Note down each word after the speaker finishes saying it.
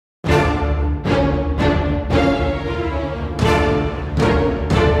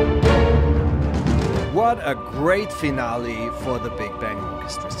What a great finale for the Big Bang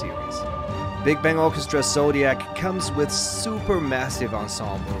Orchestra series. Big Bang Orchestra Zodiac comes with supermassive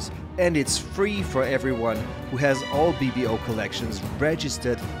ensembles, and it's free for everyone who has all BBO collections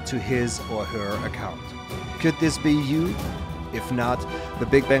registered to his or her account. Could this be you? If not, the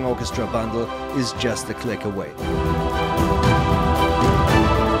Big Bang Orchestra Bundle is just a click away.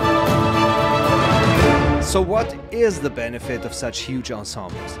 So what is the benefit of such huge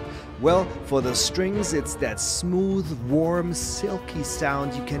ensembles? Well, for the strings, it's that smooth, warm, silky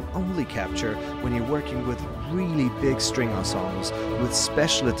sound you can only capture when you're working with really big string ensembles with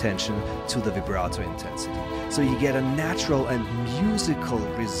special attention to the vibrato intensity. So you get a natural and musical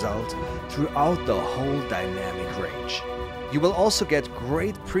result throughout the whole dynamic range. You will also get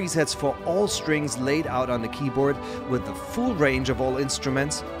great presets for all strings laid out on the keyboard with the full range of all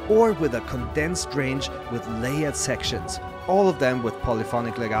instruments, or with a condensed range with layered sections, all of them with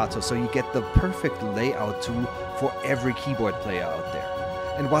polyphonic legato, so you get the perfect layout tool for every keyboard player out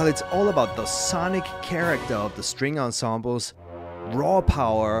there. And while it's all about the sonic character of the string ensembles, raw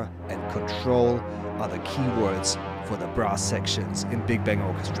power and control are the keywords for the brass sections in Big Bang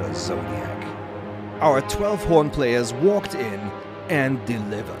Orchestra Zodiac. Our 12 horn players walked in and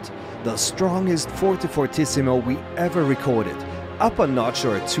delivered. The strongest forte fortissimo we ever recorded, up a notch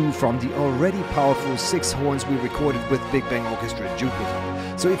or two from the already powerful 6 horns we recorded with Big Bang Orchestra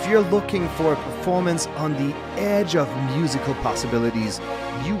Jupiter. So if you're looking for a performance on the edge of musical possibilities,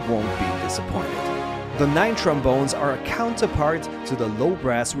 you won't be disappointed. The 9 trombones are a counterpart to the low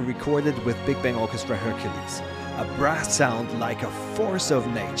brass we recorded with Big Bang Orchestra Hercules. A brass sound like a force of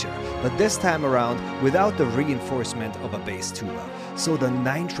nature, but this time around without the reinforcement of a bass tuba. So the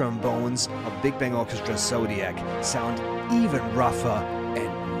 9 trombones of Big Bang Orchestra Zodiac sound even rougher and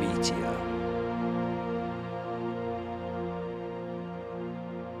meatier.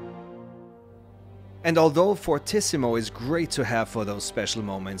 And although fortissimo is great to have for those special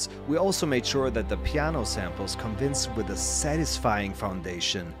moments, we also made sure that the piano samples convince with a satisfying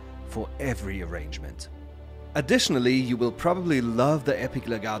foundation for every arrangement. Additionally, you will probably love the epic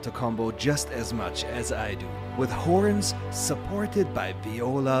legato combo just as much as I do, with horns supported by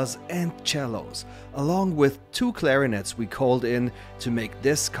violas and cellos, along with 2 clarinets we called in to make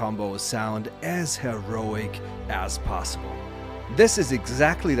this combo sound as heroic as possible. This is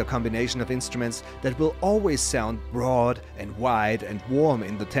exactly the combination of instruments that will always sound broad and wide and warm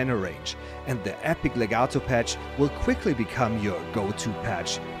in the tenor range, and the epic legato patch will quickly become your go-to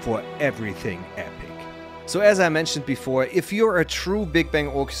patch for everything epic. So as I mentioned before, if you're a true Big Bang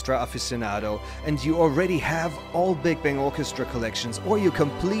Orchestra aficionado and you already have all Big Bang Orchestra collections, or you're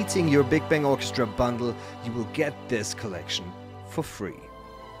completing your Big Bang Orchestra bundle, you will get this collection for free.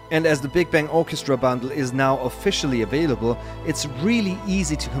 And as the Big Bang Orchestra Bundle is now officially available, it's really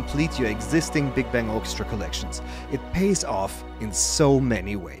easy to complete your existing Big Bang Orchestra collections. It pays off in so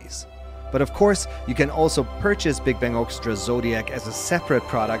many ways. But of course, you can also purchase Big Bang Orchestra Zodiac as a separate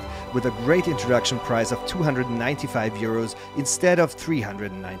product with a great introduction price of €295 instead of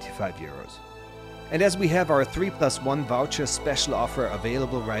 €395. And as we have our 3+1 voucher special offer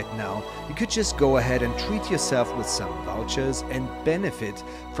available right now, you could just go ahead and treat yourself with some vouchers and benefit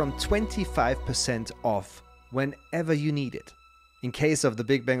from 25% off whenever you need it. In case of the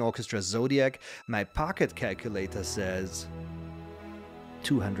Big Bang Orchestra Zodiac, my pocket calculator says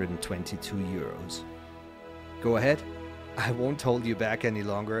 €222. Go ahead, I won't hold you back any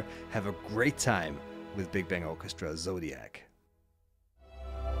longer. Have a great time with Big Bang Orchestra Zodiac.